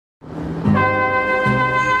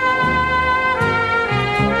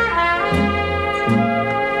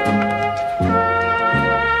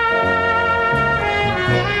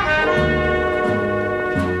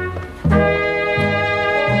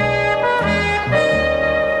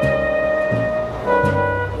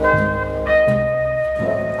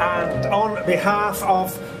behalf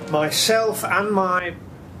of myself and my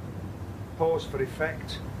pause for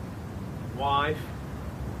effect wife,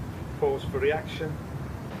 pause for reaction.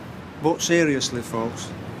 But seriously,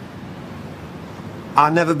 folks,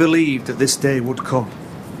 I never believed that this day would come.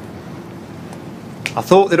 I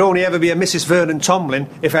thought there'd only ever be a Mrs. Vernon Tomlin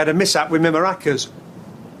if I had a mishap with my maracas.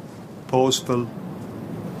 Pause for...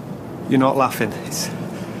 You're not laughing. Has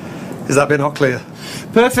that been not clear?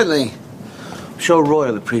 Perfectly. I'm sure Roy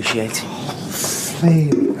will appreciate it.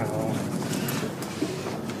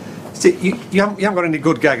 See, you haven't got any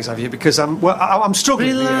good gags, have you? Because I'm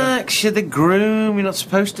struggling. Relax, you're the groom. You're not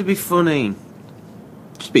supposed to be funny.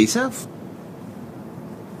 Just be yourself.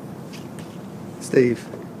 Steve.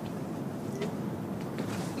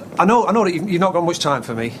 I know that you've not got much time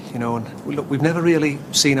for me, you know, and look, we've never really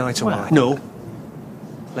seen eye to eye. No.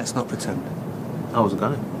 Let's not pretend. I wasn't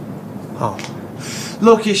going to. Oh.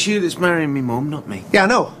 Look, it's you that's marrying me, Mum, not me. Yeah, I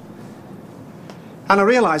know. And I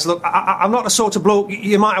realise, look, I'm not the sort of bloke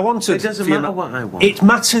you might have wanted. It doesn't matter what I want. It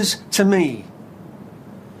matters to me.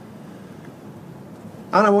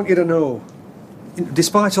 And I want you to know,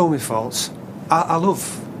 despite all my faults, I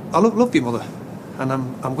love your mother. And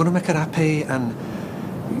I'm going to make her happy, and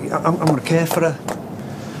I'm going to care for her.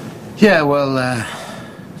 Yeah, well,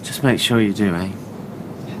 just make sure you do, eh?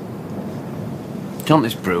 Do you want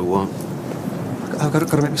this brew, what? I've got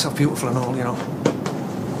to make myself beautiful and all, you know.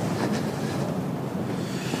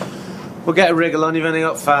 We'll get a wriggle on, you've only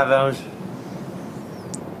got 5 hours.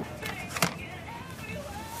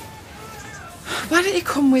 Why don't you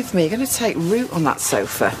come with me? You're going to take root on that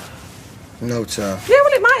sofa. No, Tar. Yeah,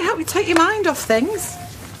 well, it might help you take your mind off things.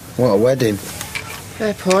 What a wedding.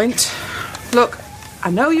 Fair point. Look,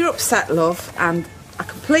 I know you're upset, love, and I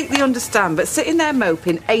completely understand, but sitting there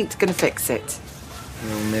moping ain't going to fix it.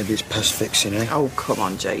 Well, maybe it's past fixing, eh? Oh, come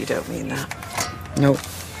on, Joe, you don't mean that. No.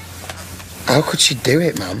 How could she do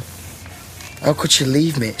it, Mum? How could she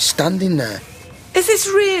leave me standing there? Is this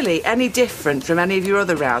really any different from any of your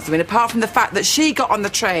other rows? I mean, apart from the fact that she got on the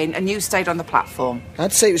train and you stayed on the platform.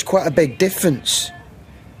 I'd say it was quite a big difference.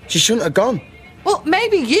 She shouldn't have gone. Well,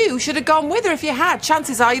 maybe you should have gone with her if you had.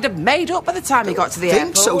 Chances are you'd have made up by the time you got to the airport. I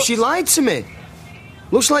think so. She lied to me.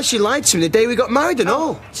 Looks like she lied to me the day we got married and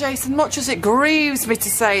all. Jason, much as it grieves me to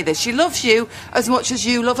say this, she loves you as much as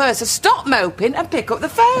you love her, so stop moping and pick up the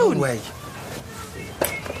phone. No way.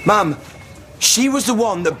 Mum, she was the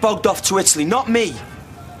one that bogged off to Italy, not me.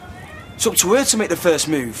 It's up to her to make the first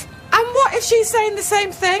move. And what if she's saying the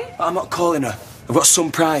same thing? I'm not calling her. I've got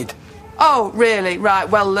some pride. Oh, really? Right,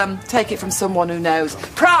 well, take it from someone who knows.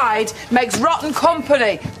 Pride makes rotten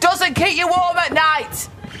company. Doesn't keep you warm at night.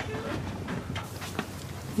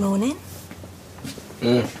 Morning.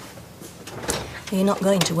 Are you not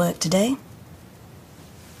going to work today?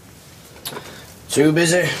 Too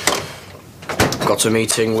busy. Got a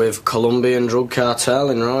meeting with Colombian drug cartel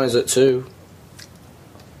in Rise at 2.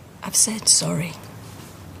 I've said sorry.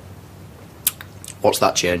 What's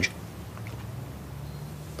that change?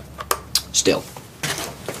 Still.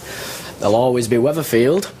 There'll always be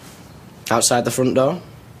Weatherfield outside the front door.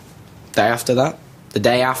 Day after that. The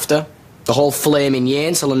day after. The whole flaming year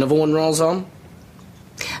until another one rolls on.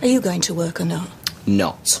 Are you going to work or not?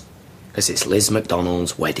 Not. Because it's Liz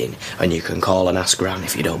McDonald's wedding, and you can call and ask Gran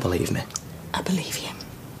if you don't believe me. I believe you.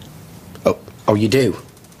 Oh, you do?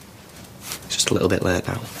 It's just a little bit late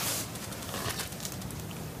now.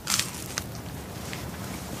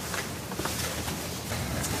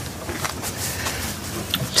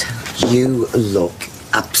 You look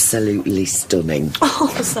absolutely stunning.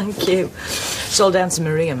 Oh, thank you. It's all down to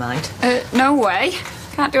Maria, mind. No way.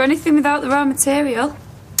 Can't do anything without the raw material.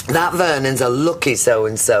 That Vernon's a lucky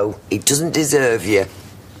so-and-so. He doesn't deserve you.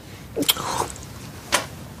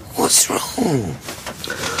 What's wrong?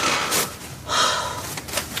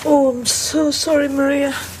 Oh, I'm so sorry,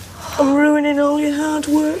 Maria. I'm ruining all your hard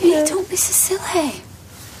work. Hey, don't be so silly.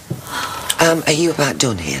 Are you about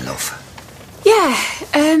done here, love? Yeah,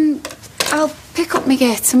 I'll pick up my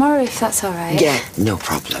gear tomorrow if that's all right. Yeah, no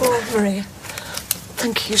problem. Oh, Maria.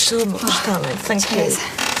 Thank you so much, darling. Thank cheers.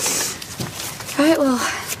 you. Right, well,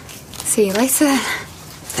 see you later.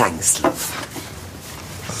 Thanks, love.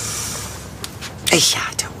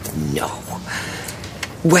 I don't know.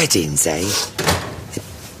 Weddings, eh? They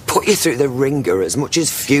put you through the ringer as much as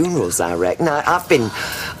funerals, I reckon. I've been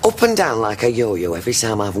up and down like a yo-yo every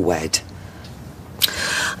time I've wed.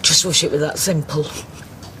 Just wish it were that simple.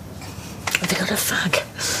 Have you got a fag?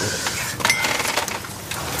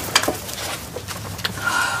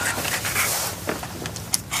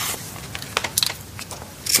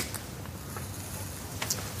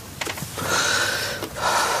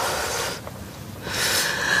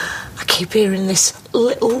 keep hearing this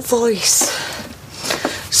little voice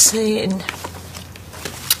saying,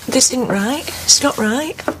 this isn't right, it's not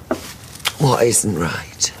right. What isn't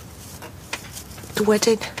right? The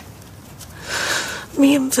wedding.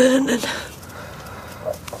 Me and Vernon.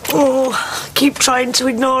 Oh, I keep trying to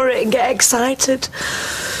ignore it and get excited,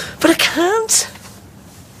 but I can't.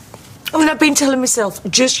 I mean, I've been telling myself,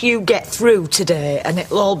 just you get through today and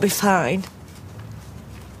it'll all be fine.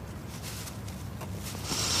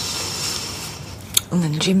 And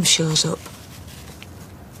then Jim shows up.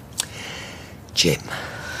 Jim.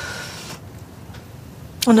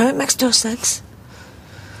 I know it makes no sense.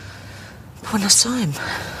 But when I saw him,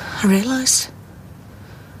 I realised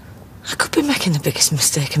I could be making the biggest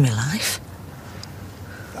mistake of my life.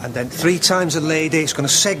 And then 3 times a lady, it's going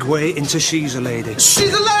to segue into she's a lady.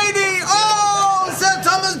 She's a lady! Oh, Sir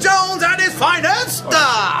Thomas Jones at his finest!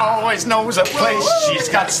 Always knows a place. She's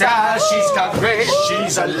got style, she's got grace,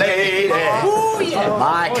 she's a lady. Oh, yeah.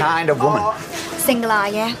 My kind of woman. Single, are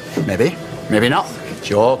you? Maybe, maybe not. It's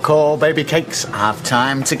your call, baby cakes. Have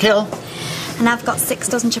time to kill. And I've got 6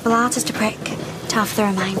 dozen triple artists to prick. To have the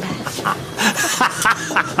reminder.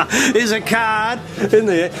 Here's a card, isn't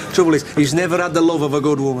there? Trouble is, he's never had the love of a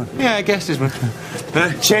good woman. Yeah, I guessed as much.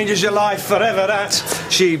 Changes your life forever, that.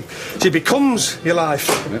 She becomes your life.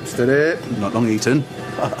 Oops, did it? Not long eaten.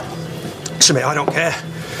 Listen, mate, I don't care.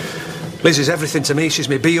 Liz is everything to me. She's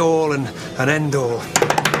my be-all and end-all.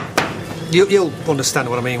 You'll understand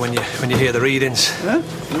what I mean when you hear the readings. Yeah?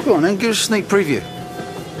 Go on then, give us a sneak preview.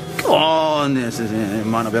 Go on, yes, you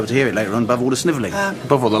might not be able to hear it later on above all the snivelling.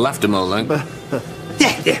 Above all the laughter, Molding.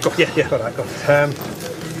 Yeah, all right, go on.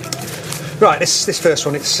 Right, this first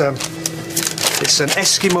one, it's an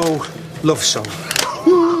Eskimo love song.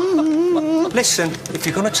 Listen, if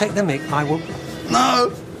you're going to take the mick, I will...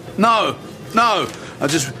 No. I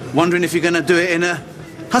was just wondering if you're going to do it in a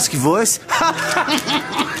husky voice.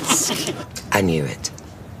 I knew it.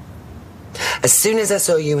 As soon as I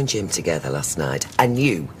saw you and Jim together last night, I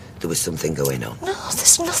knew there was something going on. No,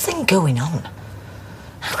 there's nothing going on.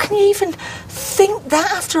 How can you even think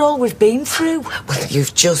that after all we've been through? Well,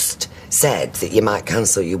 you've just said that you might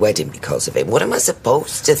cancel your wedding because of him. What am I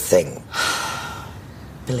supposed to think?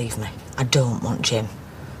 Believe me, I don't want Jim.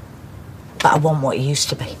 But I want what he used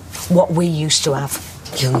to be. What we used to have.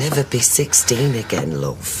 You'll never be 16 again,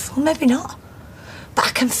 love. Well, maybe not. But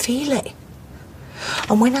I can feel it.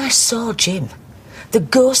 And when I saw Jim, the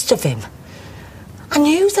ghost of him, I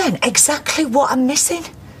knew then exactly what I'm missing.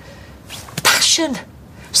 Passion.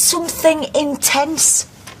 Something intense.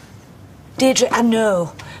 Deirdre, I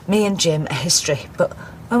know me and Jim are history, but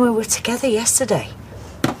when we were together yesterday,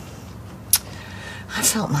 I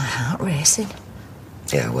felt my heart racing.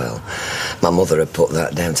 Yeah, well, my mother had put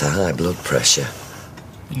that down to high blood pressure.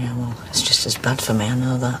 Yeah, well, it's just as bad for me, I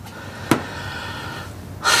know that.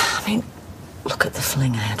 I mean, look at the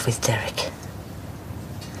fling I had with Derek.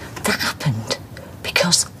 That happened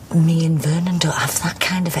because me and Vernon don't have that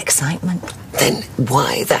kind of excitement. Then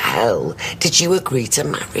why the hell did you agree to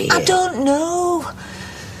marry him? I don't know.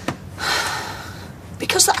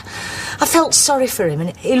 Because I felt sorry for him,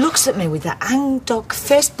 and he looks at me with that hangdog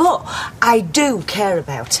face, but I do care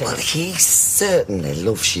about him. Well, he certainly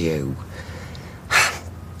loves you.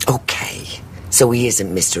 OK, so he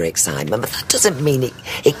isn't Mr. Excitement, but that doesn't mean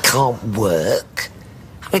it can't work.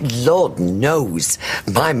 I mean, Lord knows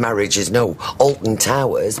my marriage is no Alton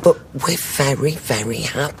Towers, but we're very, very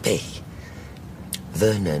happy.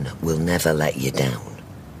 Vernon will never let you down.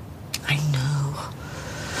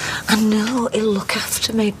 I know he'll look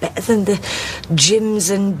after me better than the Jims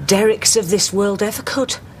and Derricks of this world ever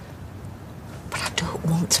could. But I don't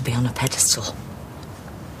want to be on a pedestal.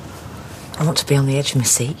 I want to be on the edge of my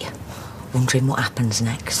seat, wondering what happens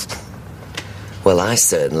next. Well, I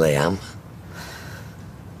certainly am.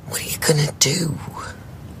 What are you gonna do?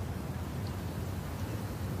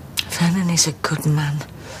 Vernon is a good man.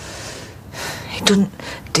 He doesn't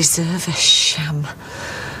deserve a sham.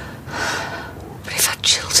 But if I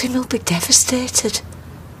jilt him, he'll be devastated.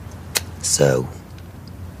 So?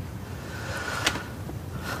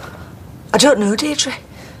 I don't know, Deirdre.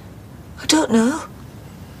 I don't know.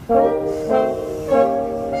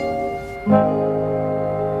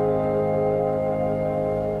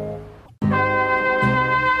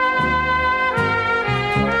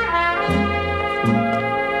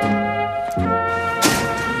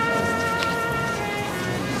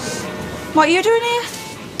 What are you doing here?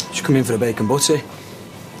 Just come in for a bacon butty.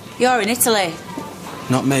 You're in Italy.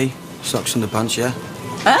 Not me. Socks and the pants, yeah?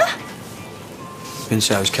 Huh? Been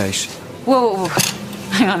Sarah's case. Whoa.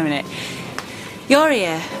 Hang on a minute. You're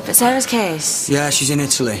here, but Sarah's case. Yeah, she's in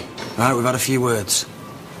Italy. Right, we've had a few words.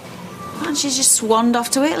 And she's just swanned off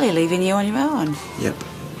to Italy, leaving you on your own. Yep.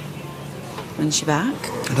 When's she back?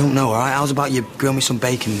 I don't know, all right? How's about you grill me some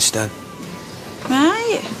bacon instead?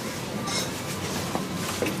 Right.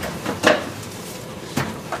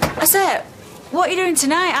 I said, what are you doing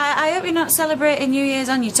tonight? I hope you're not celebrating New Year's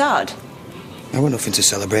on your Todd. I want nothing to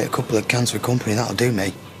celebrate. A couple of cans for company, that'll do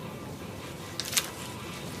me.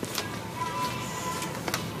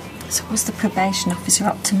 So was the probation officer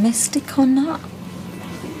optimistic or not?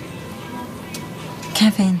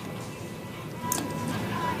 Kevin?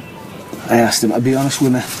 I asked him to be honest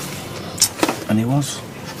with me. And he was.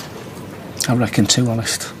 I reckon too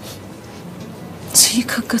honest. So you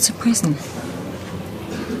could go to prison?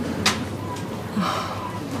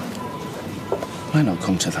 Might not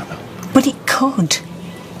come to that, though. But it could.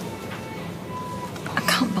 I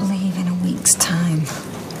can't believe in a week's time.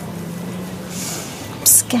 I'm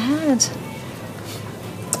scared.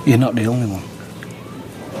 You're not the only one.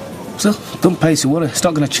 So, don't pay to worry. It's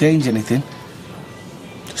not going to change anything.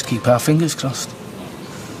 Just keep our fingers crossed.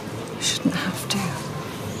 Shouldn't have to.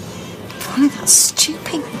 If only that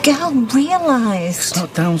stupid girl realised. It's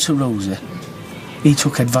not down to Rosie. He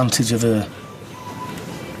took advantage of her.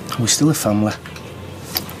 We're still a family.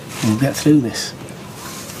 We'll get through this.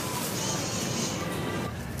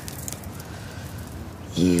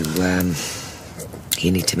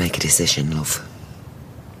 You need to make a decision, love.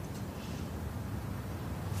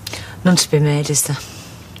 None to be made, is there?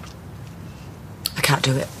 I can't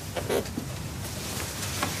do it.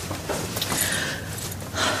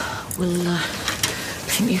 Well, I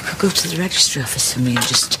think you could go to the registry office for me and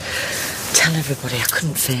just tell everybody I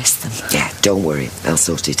couldn't face them. Yeah, don't worry. I'll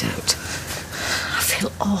sort it out. I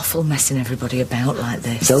feel awful messing everybody about like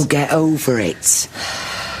this. So get over it.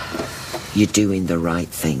 You're doing the right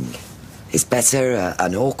thing. It's better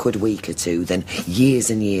an awkward week or two than years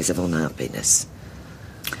and years of unhappiness.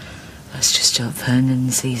 Let's just hope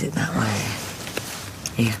Vernon sees it that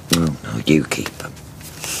way. Here. Oh, no, you keep them.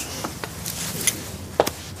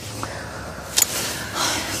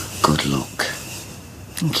 Good luck.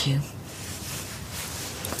 Thank you.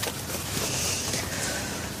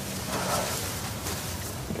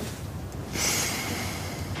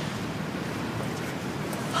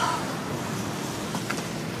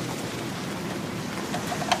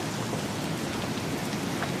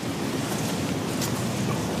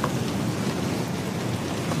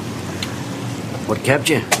 What kept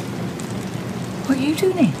you? What are you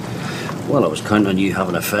doing here? Well, I was counting on you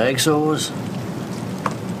having a fag, so I was.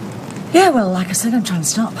 Yeah, well, like I said, I'm trying to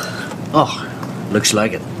stop. Oh, looks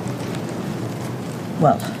like it.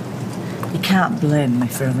 Well, you can't blame me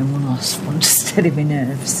for having one last one to steady my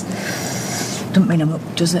nerves. Don't mean I'm up,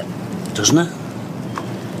 does it? Doesn't it?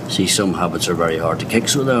 See, some habits are very hard to kick,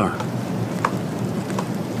 so they are.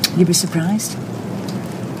 You'd be surprised.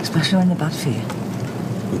 Especially when they're bad for you.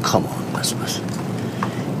 Oh, come on, Elizabeth.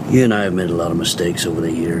 You and I have made a lot of mistakes over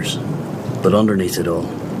the years. But underneath it all,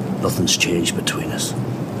 nothing's changed between us.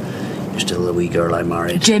 You're still the wee girl I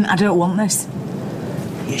married. Jim, I don't want this.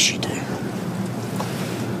 Yes, you do.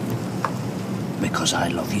 Because I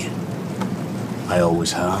love you. I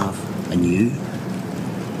always have. And you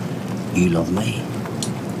love me.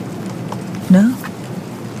 No.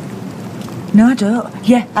 No, I don't.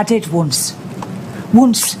 Yeah, I did once.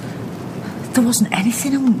 Once. There wasn't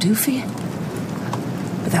anything I wouldn't do for you.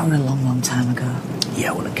 But that was a long, long time ago.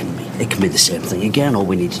 Yeah, well, it can be the same thing again. All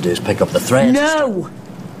we need to do is pick up the thread. No!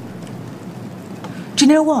 Do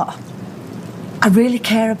you know what? I really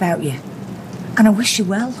care about you. And I wish you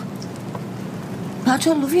well. But I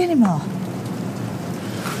don't love you anymore.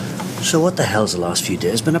 So what the hell's the last few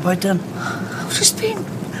days been about then? I've just been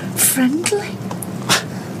friendly.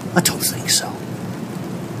 I don't think so.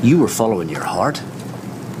 You were following your heart.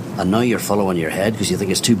 And now you're following your head because you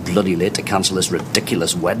think it's too bloody late to cancel this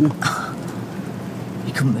ridiculous wedding?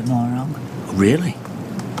 You couldn't be more wrong. Really?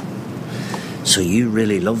 So you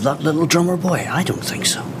really love that little drummer boy? I don't think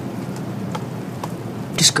so.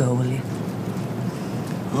 Just go, will you?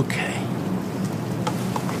 Okay.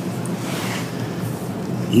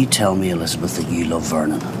 You tell me, Elizabeth, that you love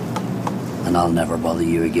Vernon. And I'll never bother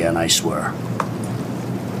you again, I swear.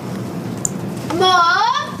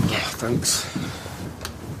 Mom? Yeah, thanks.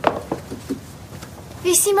 Have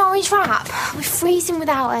you seen my orange wrap? We're freezing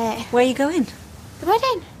without it. Where are you going? The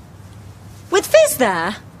wedding. With Fizz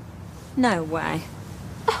there? No way.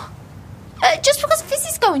 Just because Fizz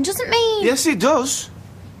is going doesn't mean... Yes, it does.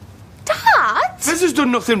 Dad? Fizz has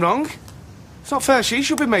done nothing wrong. It's not fair she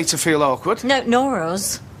should be made to feel awkward. No, nor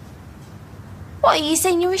us. What, are you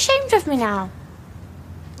saying you're ashamed of me now?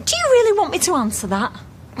 Do you really want me to answer that?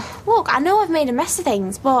 Look, I know I've made a mess of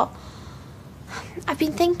things, but... I've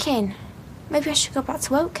been thinking... Maybe I should go back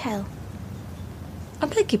to Oak Hill. I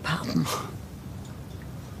beg your pardon.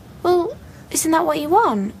 Well, isn't that what you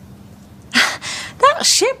want? That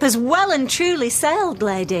ship has well and truly sailed,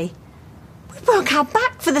 lady. We broke our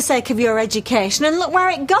back for the sake of your education, and look where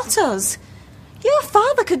it got us. Your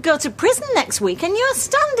father could go to prison next week, and you're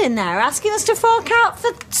standing there asking us to fork out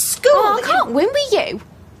for school. Oh, I can't win with you.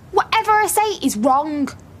 Whatever I say is wrong.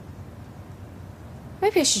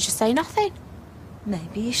 Maybe I should just say nothing.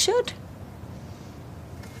 Maybe you should.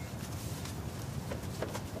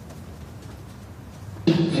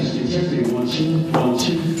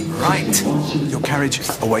 Right. Your carriage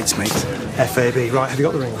awaits me. FAB. Right, have you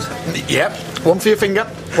got the rings? Yep. One for your finger,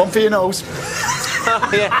 one for your nose.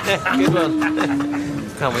 Yeah, good one.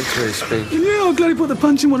 Can't wait for his speech. Yeah, I'm glad he put the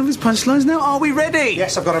punch in one of his punchlines. Now, are we ready?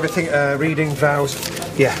 Yes, I've got everything. Reading, vows.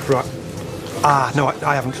 Yeah, right. Ah, no,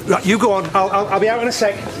 I haven't. Right, you go on. I'll be out in a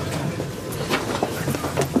sec.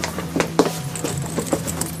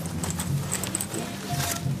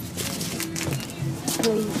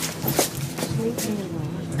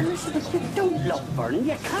 Elizabeth, you don't love Vernon.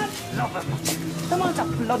 You can't love him. The man's a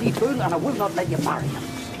bloody fool, and I will not let you marry him.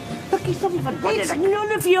 Look, he's not even good. It's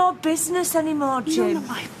none of your business anymore, Jim. None of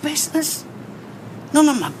my business. None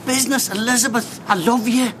of my business, Elizabeth. I love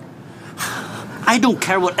you. I don't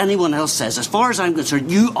care what anyone else says. As far as I'm concerned,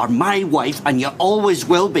 you are my wife, and you always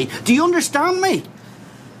will be. Do you understand me?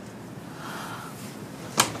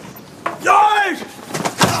 George!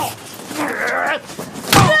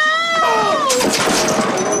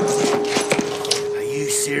 Are you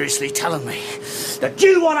seriously telling me that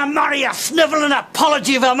you want to marry a snivelling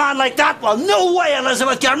apology of a man like that? Well, no way,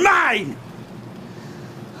 Elizabeth, you're mine!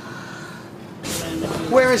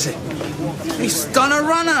 Where is he? He's done a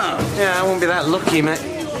runner. Yeah, I won't be that lucky, mate.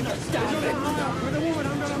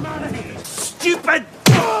 Stupid!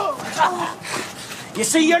 You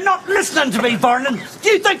see, you're not listening to me, Vernon. Do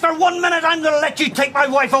you think for 1 minute I'm going to let you take my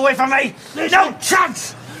wife away from me? No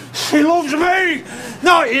chance! She loves me,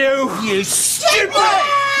 not you. You stupid!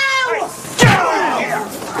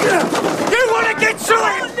 You want to get through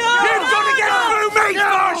it? You've got to get through me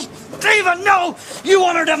first! Stephen, no! You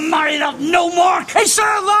want her to marry that no-mark? It's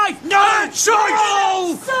her life! No! Choice!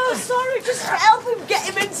 I'm so sorry. Just help him get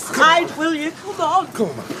him inside, will you? Come on. Come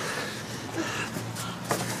on.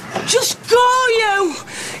 Just go, you!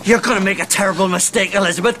 You're going to make a terrible mistake,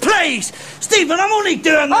 Elizabeth. Please! Stephen, I'm only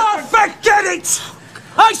doing this. Oh, forget it!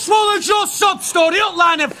 I swallowed your sob story up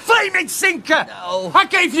line and flaming sinker! No. I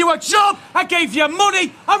gave you a job, I gave you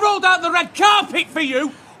money, I rolled out the red carpet for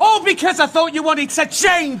you, all because I thought you wanted to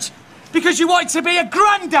change. Because you wanted to be a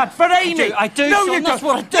granddad for Amy. I do, No, son, you that's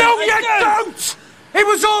don't. what I do. No, I you do. don't! It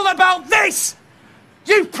was all about this!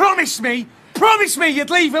 You promised me you'd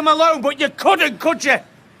leave him alone, but you couldn't, could you?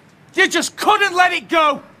 You just couldn't let it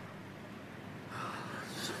go.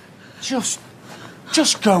 Just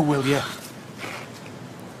go, will you?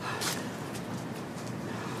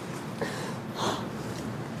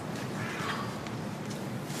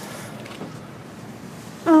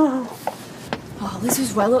 Oh, Liz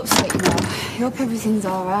was well upset, you know. I hope everything's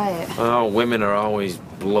all right. Oh, women are always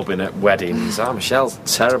blubbing at weddings. Oh, Michelle's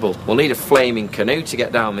terrible. We'll need a flaming canoe to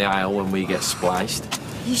get down the aisle when we get spliced.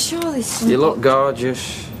 You sure this... You look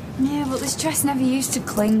gorgeous. Yeah, but this dress never used to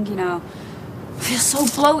cling, you know. I feel so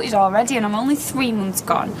bloated already and I'm only 3 months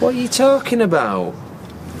gone. What are you talking about?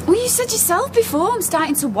 Well, you said yourself before I'm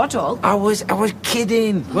starting to waddle. I was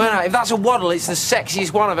kidding. Weren't I? If that's a waddle, it's the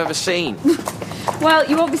sexiest one I've ever seen. Well,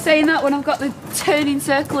 you won't be saying that when I've got the turning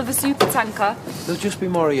circle of a super tanker. There'll just be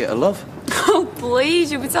more of you to love. Oh,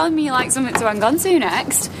 please, you'll be telling me you like something to hang on to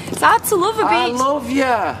next. It's hard to love a beach. I love you,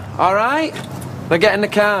 all right? Now get in the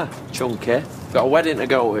car, chunky. Got a wedding to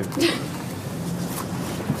go to.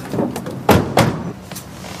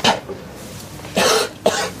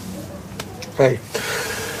 Hey,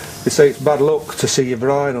 they say it's bad luck to see your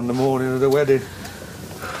bride on the morning of the wedding.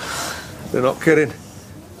 They're not kidding.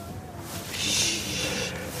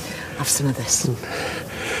 Have some of this.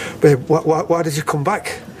 Babe, why did you come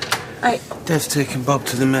back? Dev's taken Bob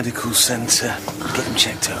to the medical centre. Get him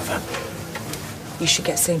checked over. You should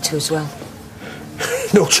get seen to as well.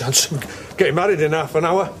 No chance. I'm getting married in half an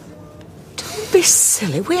hour. Don't be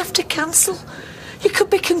silly. We have to cancel. You could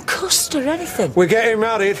be concussed or anything. We're getting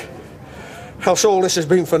married. Else all this has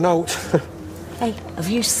been for naught. Hey, have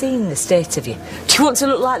you seen the state of you? Do you want to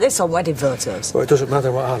look like this on wedding photos? Well, it doesn't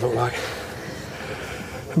matter what I look like.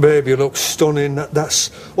 Babe, you look stunning. That's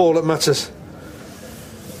all that matters.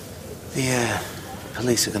 The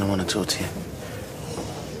police are going to want to talk to you.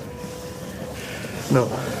 No,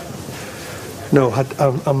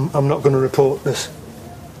 I'm not going to report this.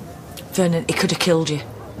 Vernon, he could have killed you.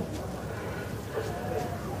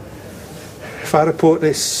 if I report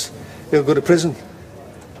this, he'll go to prison.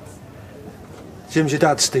 Jim's your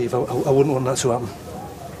dad, Steve. I wouldn't want that to happen.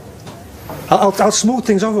 I'll smooth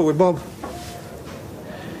things over with Bob.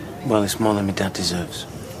 Well, it's more than my dad deserves.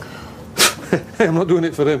 Hey, I'm not doing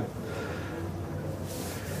it for him.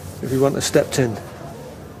 If you want to stepped in.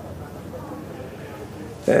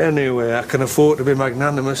 Anyway, I can afford to be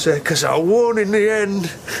magnanimous, because I won in the end.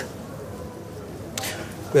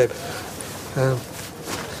 Babe,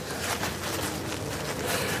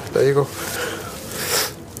 there you go.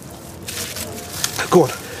 Go on.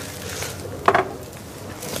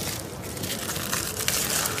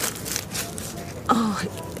 Oh,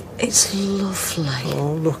 it's lovely.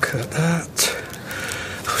 Oh, look at that.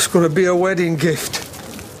 It's going to be a wedding gift.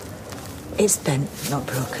 It's bent, not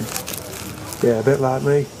broken. Yeah, a bit like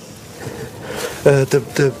me.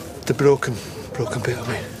 The broken bit of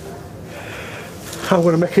me. I'm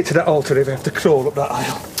going to make it to that altar if I have to crawl up that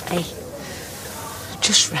aisle. Hey,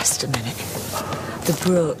 just rest a minute. The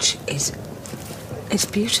brooch is... it's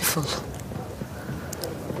beautiful.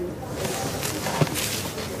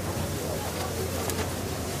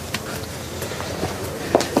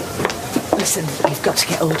 Listen, you've got to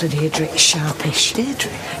get hold of Deirdre. It's sharpish.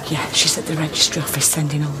 Deirdre? Yeah, she's at the registry office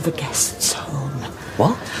sending all the guests home.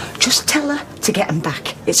 What? Just tell her to get them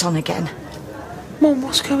back. It's on again. Mum,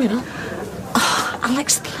 what's going on? Oh, I'll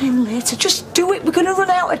explain later. Just do it. We're going to run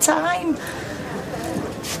out of time.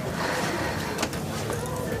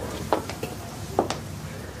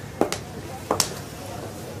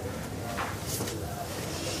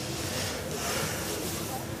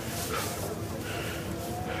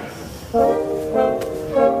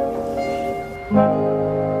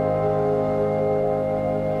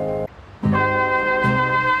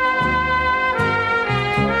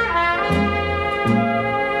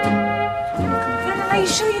 Are you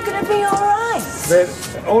sure you're going to be all right? Babe,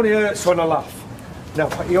 it only hurts when I laugh. Now,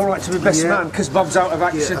 are you all right to be best man because Bob's out of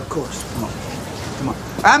action? Yeah, of course. Come on. Come on.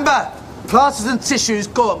 Amber, plasters and tissues,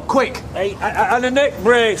 go up, quick. Hey, and a neck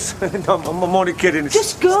brace. No, I'm only kidding.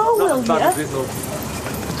 Just go, will Bad, you? is it, love?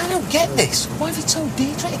 I don't get this. Why have you told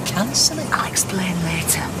Deirdre to cancel it? I'll explain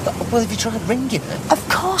later. Well, have you tried ringing her? Of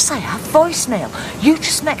course I have. Voicemail. You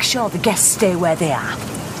just make sure the guests stay where they are.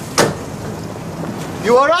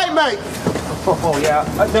 You all right, mate? Oh, yeah,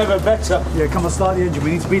 I'd never better. Yeah, come on, start the engine.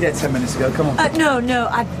 We need to be there 10 minutes ago. Come on. No,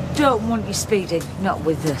 I don't want you speeding. Not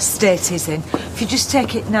with the state he's in. If you just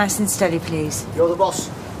take it nice and steady, please. You're the boss.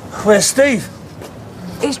 Where's Steve?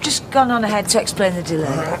 He's just gone on ahead to explain the delay.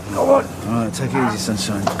 Go on. All right, take it easy,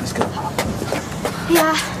 sunshine. Let's go.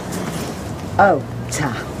 Yeah. Oh,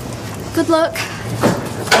 Ta. Good luck.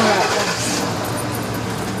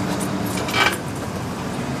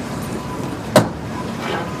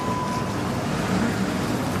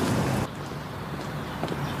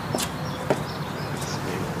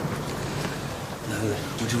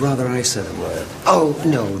 Would you rather I said a word? Oh,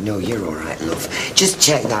 no, you're all right, love. Just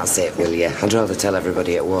check that's it, will you? I'd rather tell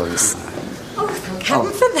everybody at once. Oh, thank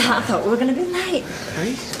heaven for that. I thought we were going to be late.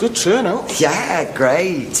 Hey, good turnout. Yeah,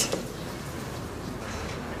 great.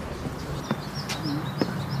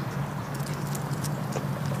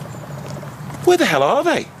 Where the hell are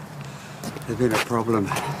they? There's been a problem.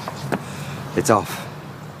 It's off.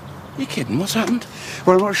 You kidding? What's happened?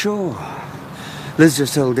 Well, I'm not sure. Liz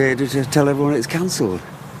just told Deirdre to tell everyone it's cancelled.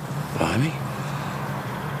 Blimey.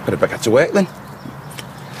 Better back out to work then.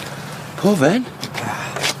 Poor Ven.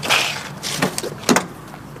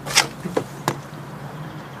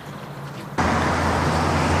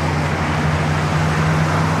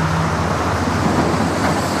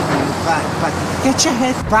 Back. Get your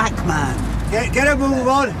head back, man. Get a move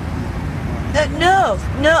on. No,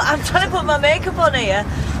 I'm trying to put my makeup on here.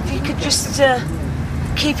 If you could just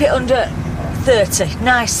keep it under 30,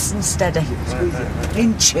 nice and steady.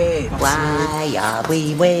 In chains. Why are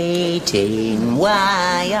we waiting?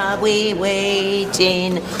 Why are we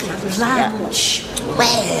waiting? Lunch.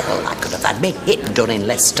 Well, I could have had me hit done in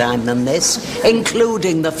less time than this,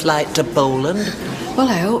 including the flight to Poland. Well,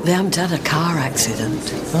 I hope they haven't had a car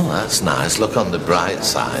accident. Oh, that's nice. Look on the bright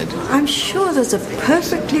side. I'm sure there's a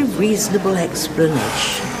perfectly reasonable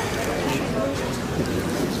explanation.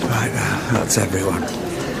 Right, that's everyone.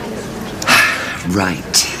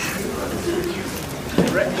 Right.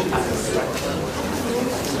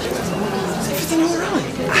 Is everything all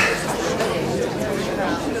right?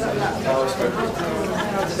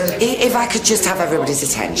 If I could just have everybody's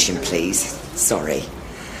attention, please. Sorry.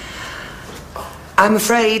 I'm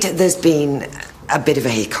afraid there's been a bit of a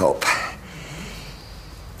hiccup.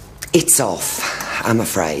 It's off, I'm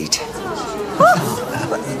afraid.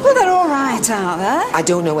 Well, they're all right out there. I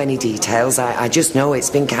don't know any details. I just know it's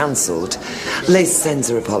been cancelled. Liz sends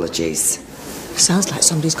her apologies. Sounds like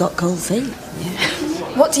somebody's got cold feet.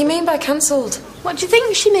 What do you mean by cancelled? What do you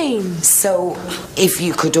think she means? So, if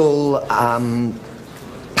you could all,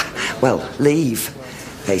 well, leave,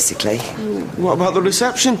 basically. What about the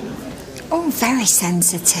reception? Oh, very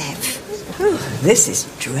sensitive. Oh, this is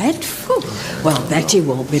dreadful. Well, Betty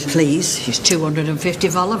won't be pleased. She's 250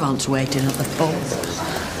 vol au vents waiting at the pub.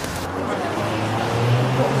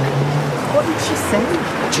 What did she say?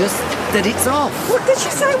 Just that it's off. What did she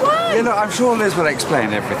say? Why? You know, I'm sure Liz will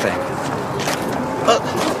explain everything.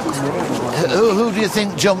 Who do you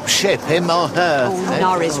think jumped ship, him or her? Oh,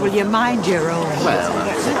 Norris, will you mind your own? Well,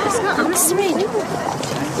 It's not answering.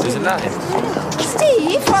 Isn't that him?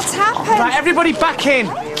 Steve, what's happened? Right, everybody back in.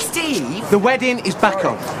 Steve? The wedding is back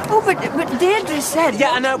on. Oh, but Deirdre said...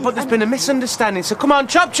 Yeah, I know, but there's been a misunderstanding, so come on,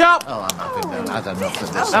 chop, chop! Oh, I'm having had enough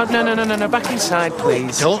of this. Oh, no, back inside,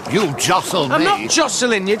 please. Don't you jostle me. I'm not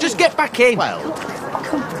jostling you, just get back in. Well,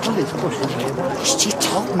 She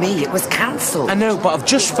told me it was cancelled. I know, but I've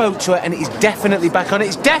just spoke to her and it's definitely back on.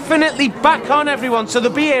 It's definitely back on, everyone, so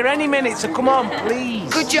they'll be here any minute, so come on,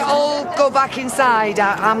 please. Could you all go back inside?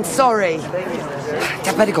 I'm sorry.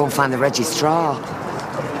 I'd better go and find the registrar.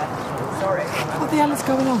 What the hell is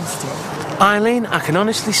going on, Steve? Eileen, I can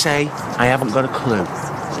honestly say I haven't got a clue.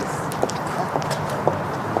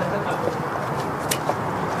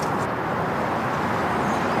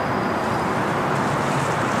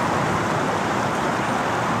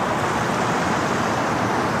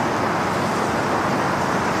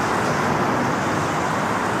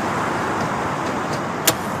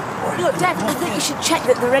 Look, Dad, I think you should check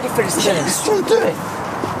that they're ready for us first. do it.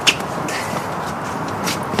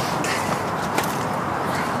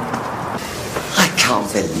 I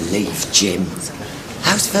can't believe Jim.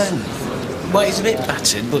 How's Vern? Well, he's a bit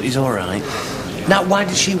battered, but he's all right. Now, why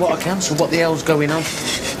did she want to cancel? What the hell's going on?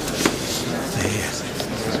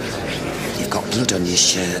 You've got blood on your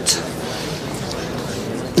shirt.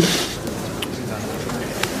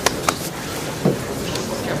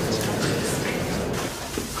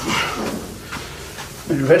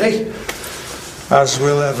 You ready? As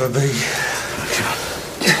we'll ever be.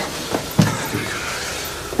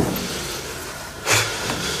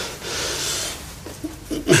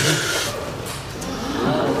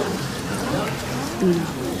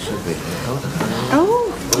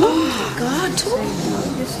 Oh,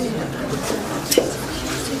 God.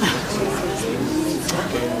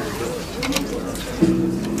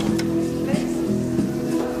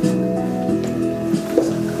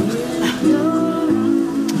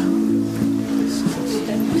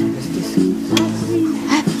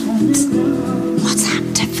 What's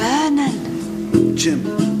happened to Vernon? Jim,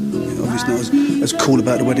 he obviously not as cool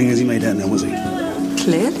about the wedding as he made out now, was he?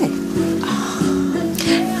 Clearly.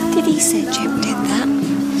 Did he say Jim did that?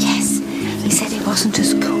 Yes. He said he wasn't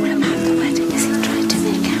as cool about the wedding as he tried to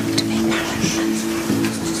make out to be.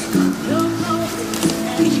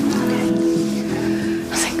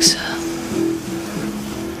 I think so.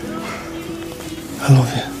 I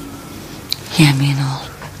love you. Yeah, me and all.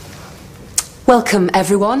 Welcome,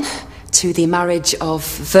 everyone, to the marriage of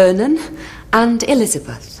Vernon and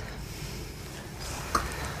Elizabeth.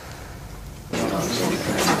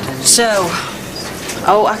 So,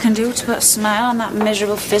 all I can do to put a smile on that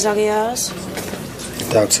miserable fizzog of yours?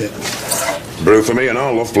 Doubt it. Brew for me and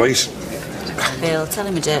all, love, please. Bill, tell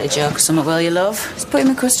him a dirty joke or something, will you, love? He's putting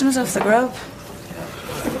my customers off the grub.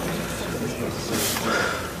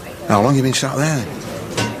 How long you been sat there?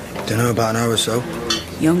 Don't know, about an hour or so.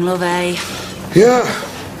 Young love, eh? Yeah,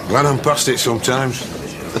 glad I'm past it sometimes.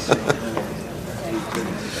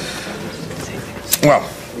 Well,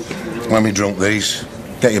 when we drunk these,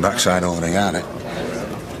 get your backside over the yard, eh?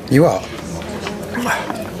 You are?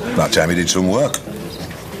 That time you did some work.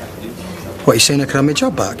 What, you saying I can have my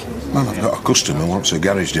job back? Well, I've got a customer who wants a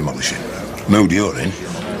garage demolishing. Mood you're in,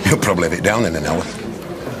 you'll probably have it down in an hour.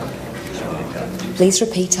 Please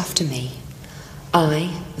repeat after me.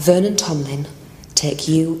 I, Vernon Tomlin, take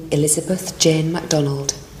you, Elizabeth Jane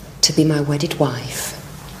MacDonald, to be my wedded wife.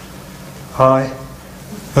 I,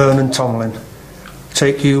 Vernon Tomlin,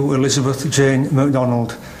 take you, Elizabeth Jane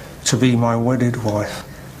MacDonald, to be my wedded wife.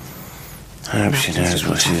 I hope she knows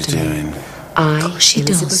what she's doing. I, she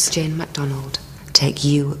Elizabeth does. Jane MacDonald, take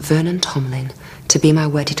you, Vernon Tomlin, to be my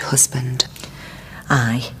wedded husband.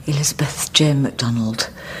 I, Elizabeth Jane MacDonald,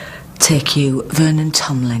 take you, Vernon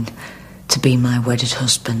Tomlin, to be my wedded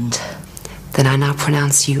husband. Then I now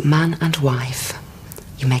pronounce you man and wife.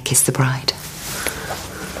 You may kiss the bride.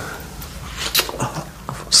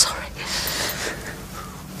 Oh, sorry.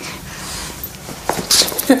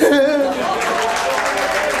 Ladies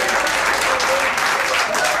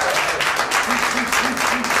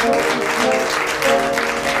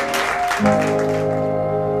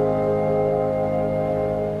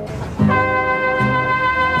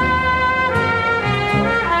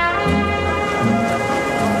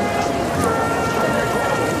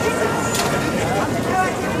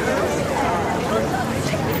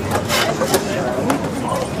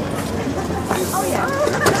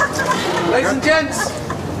and gents,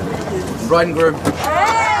 bride and groom.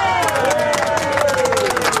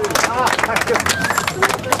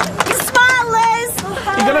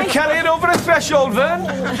 You're going to carry it over the threshold, Vern?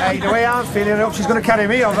 Hey, the way I'm feeling, I hope she's going to carry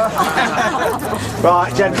me over.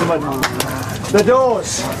 Right, gentlemen. The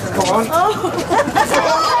doors. Come on.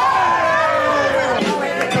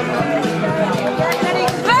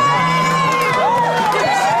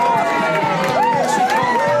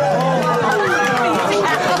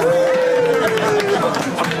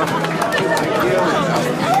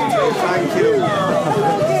 Thank you.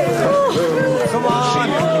 Come on.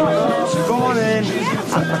 Come on in.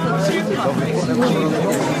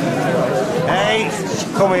 Hey,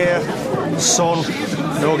 come here, son.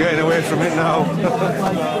 No getting away from it now.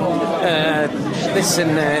 Listen,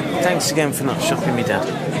 thanks again for not shopping me, Dad.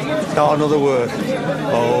 Not another word.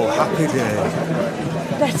 Oh, happy day.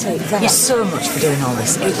 Betty, thank you so much for doing all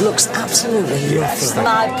this. It looks absolutely lovely.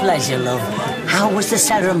 My pleasure, love. How was the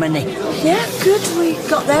ceremony? Yeah, good. We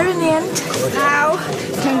got there in the end. Now,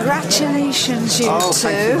 congratulations, you two.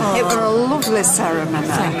 It was a lovely ceremony.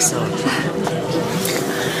 Thanks, love.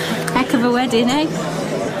 Heck of a wedding, eh?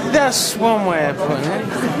 That's one way of putting it.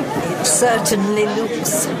 It certainly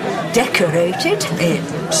looks decorated. It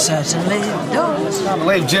certainly does. I can't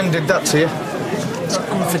believe Jim did that to you. It's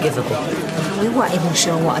unforgivable. We weren't even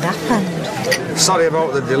sure what had happened. Sorry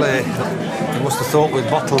about the delay. You must have thought we'd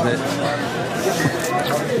bottled it.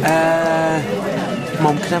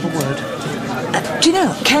 Mum, can I have a word? Do you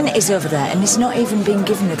know, Ken is over there and he's not even been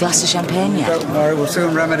given a glass of champagne yet. Don't worry, we'll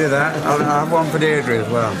soon remedy that. I'll have one for Deirdre as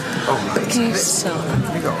well. Oh, Can you sort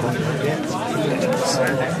that? you got one?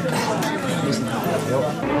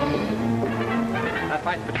 That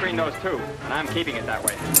fight's between those two, and I'm keeping it that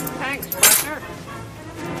way. Thanks, partner.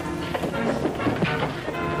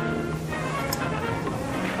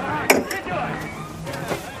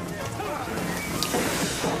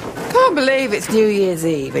 Can't believe it's New Year's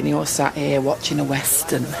Eve and you're sat here watching a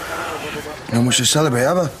Western. Not much to celebrate,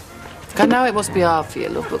 have I? I know it must be hard for you,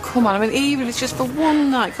 love, but come on, I mean, even if it's just for one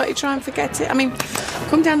night, can't you try and forget it? I mean,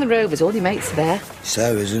 come down the Rovers, all your mates are there.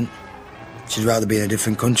 Sarah isn't. She'd rather be in a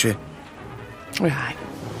different country. Right.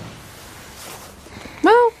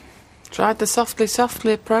 Well, tried the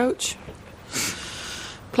softly approach.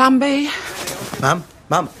 Plan B.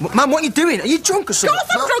 Mum, what are you doing? Are you drunk or something? Of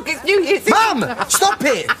course I'm drunk, it's New Year's Eve. Mum, stop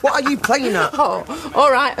it! What are you playing at? Oh,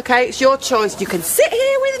 all right, OK, it's your choice. You can sit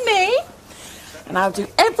here with me, and I'll do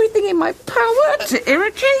everything in my power to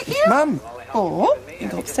irritate you. Mum. Or you can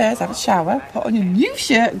go upstairs, have a shower, put on your new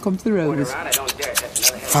shirt and come to the Rovers.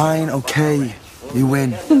 Fine, okay. You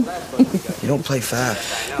win. You don't play fair.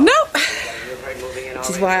 No. Which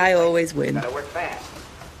is why I always win. I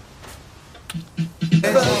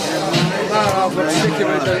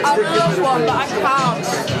love one, but I can't.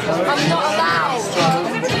 I'm not allowed.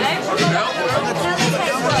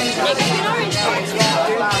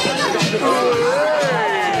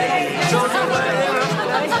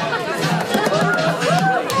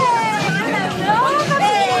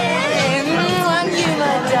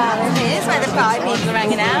 Here's where the party people are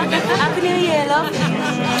hanging out. Happy New Year, love.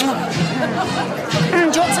 Do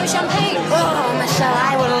you want some champagne? Oh, Michelle,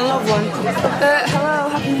 I would love one. Hello,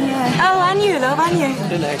 Happy New Year. Oh, and you, love, and you.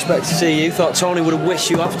 Didn't expect to see you. Thought Tony would have wished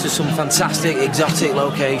you off to some fantastic, exotic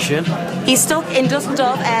location. He's stuck in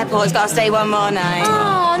Dusseldorf Airport. He's got to stay one more night.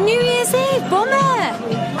 Oh, New Year's Eve, bummer.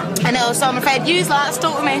 I know, so I'm afraid you's like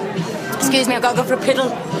stuck with me. Excuse me, I've got to go for a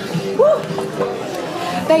piddle. Woo.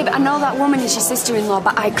 Babe, I know that woman is your sister-in-law,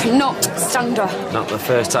 but I cannot stand her. Not the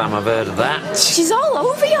first time I've heard of that. She's all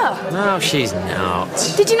over you. No, she's not.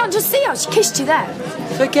 Did you not just see how she kissed you there?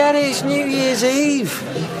 Forget it, it's New Year's Eve.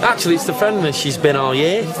 Actually, it's the friendliest she's been all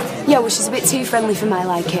year. Yeah, well, she's a bit too friendly for my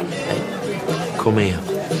liking. Hey, come here.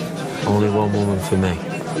 Only one woman for me.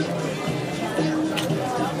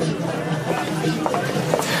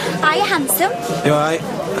 Are you handsome? You alright?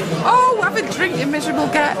 Oh, have a drink, you miserable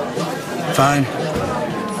get. Fine.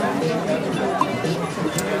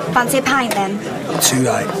 Fancy a pint then? Too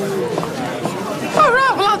right. All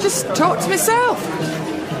right, well, I'll just talk to myself.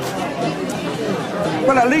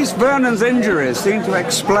 Well, at least Vernon's injuries seem to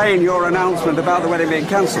explain your announcement about the wedding being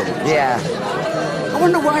cancelled. Yeah. I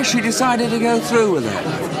wonder why she decided to go through with it.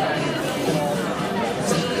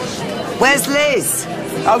 Where's Liz?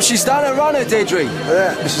 Oh, she's down at Ronner, Deirdre.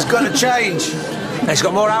 Yeah, she's got to change. She's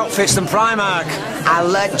got more outfits than Primark.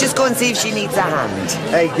 I'll just go and see if she needs a hand.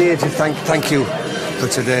 Hey, Deirdre, thank you for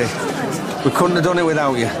today. We couldn't have done it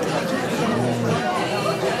without you.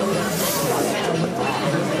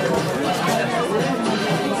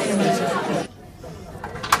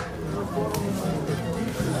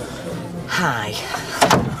 Hi.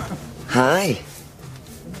 Hi.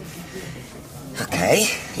 Okay,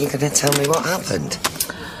 you're going to tell me what happened?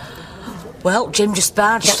 Well, Jim just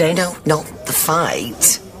barged in. No, not the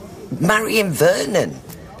fight. Marrying Vernon.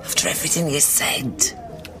 After everything you said.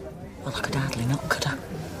 Well, I could hardly not, could I?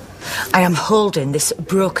 I am holding this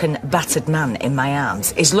broken, battered man in my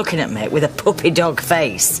arms. He's looking at me with a puppy dog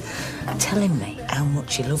face, telling me how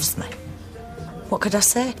much he loves me. What could I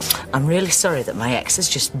say? I'm really sorry that my ex has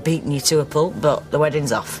just beaten you to a pulp, but the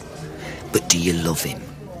wedding's off. But do you love him?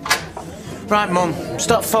 Right, Mum,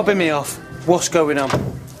 stop fobbing me off. What's going on?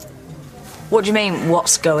 What do you mean,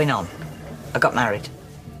 what's going on? I got married.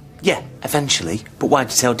 Yeah, eventually. But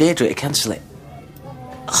why'd you tell Deirdre to cancel it?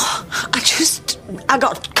 Oh, I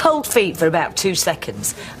got cold feet for about 2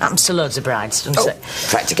 seconds. Happens to loads of brides, doesn't it?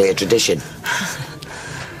 Practically a tradition.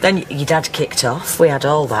 Then your dad kicked off. We had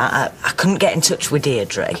all that. I couldn't get in touch with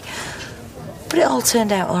Deirdre. But it all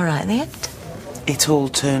turned out all right in the end. It all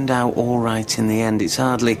turned out all right in the end. It's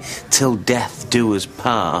hardly till death do us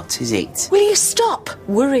part, is it? Will you stop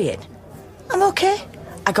worrying? I'm okay.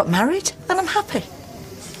 I got married and I'm happy.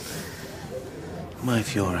 Well,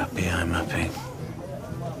 if you're happy, I'm happy.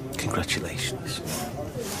 Congratulations.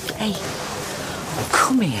 Hey,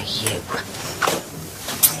 come here, you.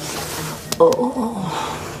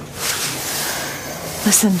 Oh.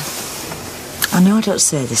 Listen, I know I don't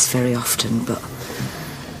say this very often, but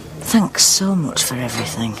thanks so much for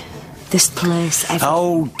everything. This place, everything.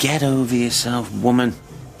 Oh, get over yourself, woman.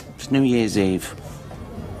 It's New Year's Eve.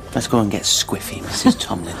 Let's go and get squiffy, Mrs.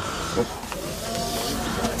 Tomlin.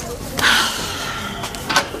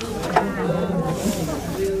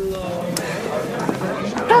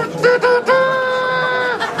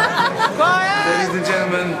 Ladies and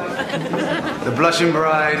gentlemen, the blushing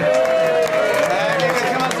bride.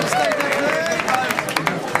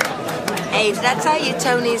 Hey, did I tell you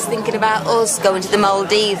Tony's thinking about us going to the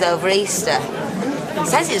Maldives over Easter? He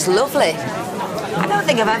says it's lovely. I don't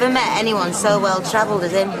think I've ever met anyone so well travelled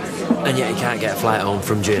as him. And yet he can't get a flight home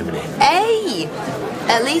from Germany. Hey!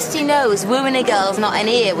 At least he knows wooing a girl's not in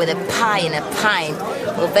here with a pie and a pint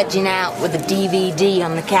or vegging out with a DVD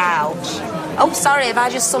on the couch. Oh, sorry, have I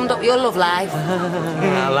just summed up your love life?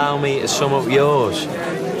 Allow me to sum up yours.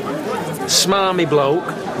 Smarmy bloke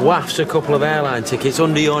wafts a couple of airline tickets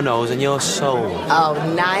under your nose and you're sold. Oh,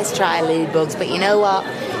 nice try, Lou Bugs, but you know what?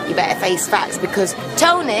 You better face facts because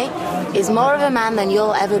Tony is more of a man than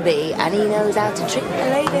you'll ever be and he knows how to trick a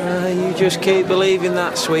lady. You just keep believing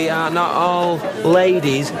that, sweetheart. Not all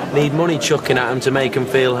ladies need money chucking at them to make them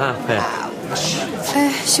feel happy.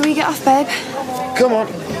 Shall we get off, babe? Come on.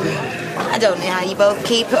 I don't know how you both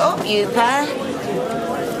keep it up, you pair.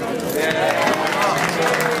 And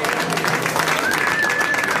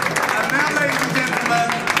now, ladies and gentlemen,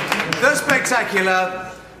 the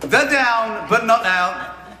spectacular, the down but not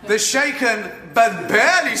out, the shaken but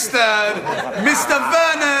barely stirred, Mr.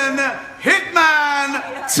 Vernon Hitman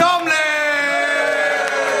Tomlin!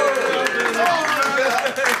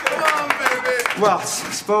 Come on, baby! Well, I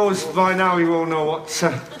suppose by now you all know what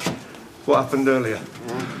happened earlier.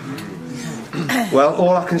 Well,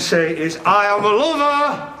 all I can say is I am a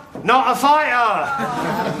lover, not a fighter.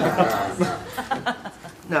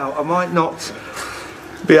 Now, I might not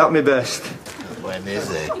be at my best. When is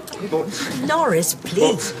it? But Norris,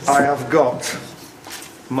 please. I have got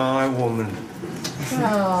my woman.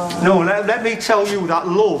 Oh. No, let me tell you that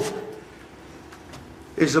love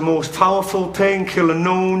is the most powerful painkiller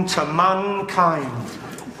known to mankind.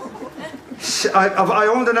 I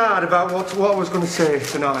owned and hard about what I was going to say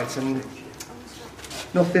tonight, and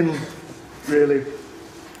nothing really.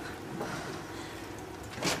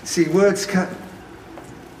 See, words can't.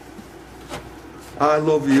 I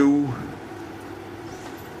love you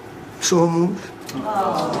so much.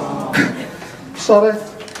 Sorry.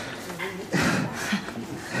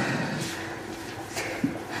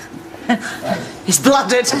 He's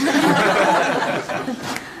blooded.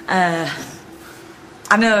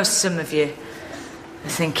 I know some of you are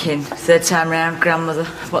thinking, third time round, grandmother,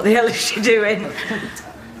 what the hell is she doing?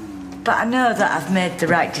 But I know that I've made the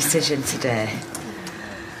right decision today.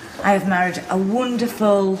 I have married a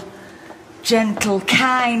wonderful, gentle,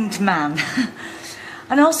 kind man.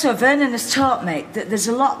 And also, Vernon has taught me that there's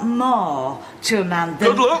a lot more to a man than...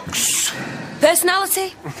 Good looks.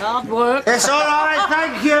 Personality. Hard work. It's all right,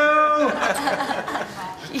 thank you.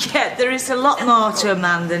 Yeah, there is a lot more to a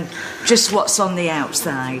man than just what's on the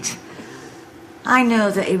outside. I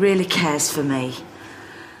know that he really cares for me.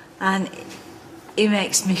 And he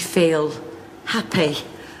makes me feel happy.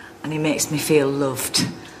 And he makes me feel loved.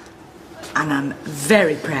 And I'm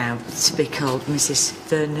very proud to be called Mrs.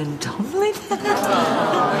 Vernon Tomlin.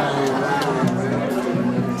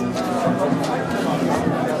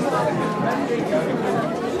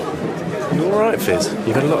 You all right, Fizz?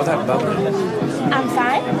 You got a lot of that bubble. I'm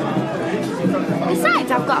fine. Besides,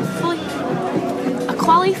 I've got a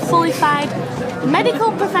qualified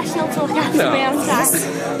medical professional to look after me on site.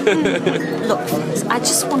 Look, Fizz, I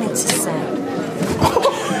just wanted to say...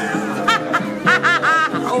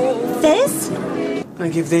 Fizz? Gonna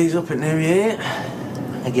give these up at New Year.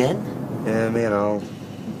 Again? Yeah, me and all.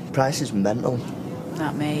 Price is mental.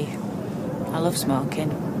 Not me. I love smoking.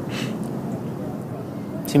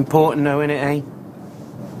 It's important though, innit, eh?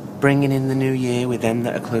 Bringing in the new year with them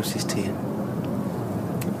that are closest to you.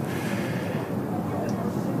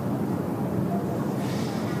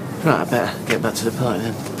 Right, I better get back to the party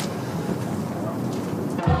then.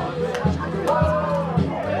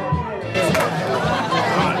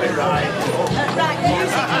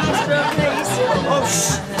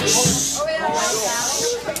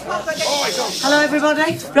 Hello,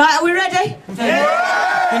 everybody. Right, are we ready? You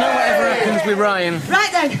know, whatever happens with Ryan,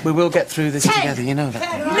 Right then. we will get through this 10, together, you know that.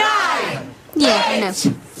 9, Yeah, I know.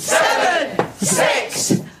 7,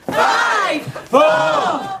 6, 5,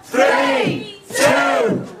 4, 3, 2,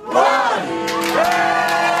 1.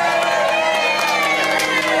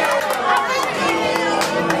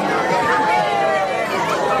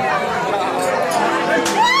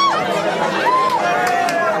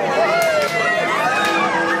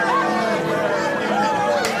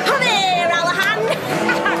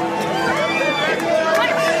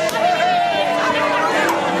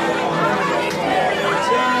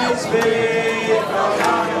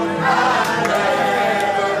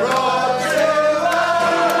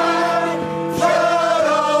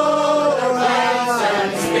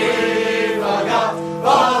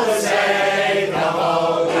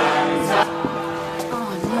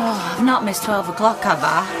 Not missed 12 o'clock, have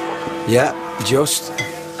I? Yeah, just.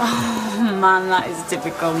 Oh, man, that is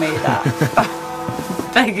typical me, that.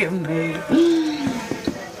 Begging me.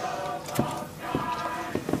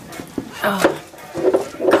 Oh,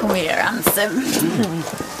 come here, handsome.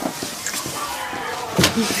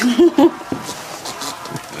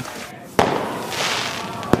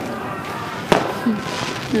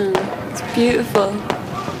 It's beautiful.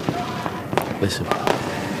 Listen,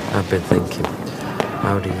 I've been thinking,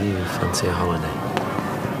 how do you fancy a holiday?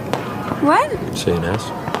 When? Soon as.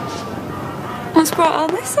 What's brought all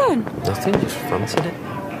this on? Nothing, just fancied it.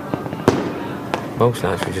 Most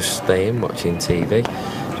nights we just stay in watching TV.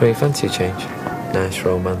 So you fancy a change? Nice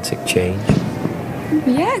romantic change.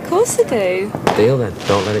 Yeah, of course I do. Deal then.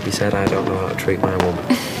 Don't let it be said I don't know how to treat my woman.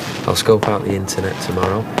 I'll scope out the internet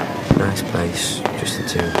tomorrow. Nice place, just the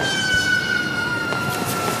two of us.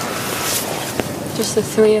 Just the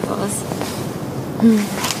three of us.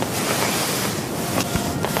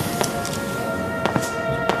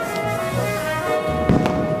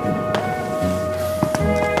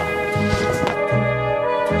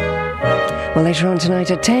 Well, later on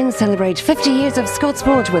tonight at 10, celebrate 50 years of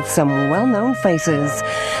Scotsport with some well-known faces.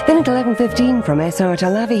 Then at 11:15 from SR to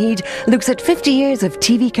Lavahid looks at 50 years of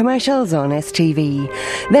TV commercials on STV.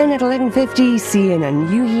 Then at 11:50, see you in a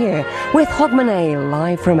new year with Hogmanay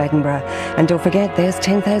live from Edinburgh. And don't forget, there's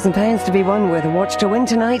 £10,000 to be won with a watch to win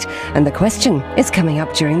tonight, and the question is coming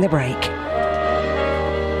up during the break.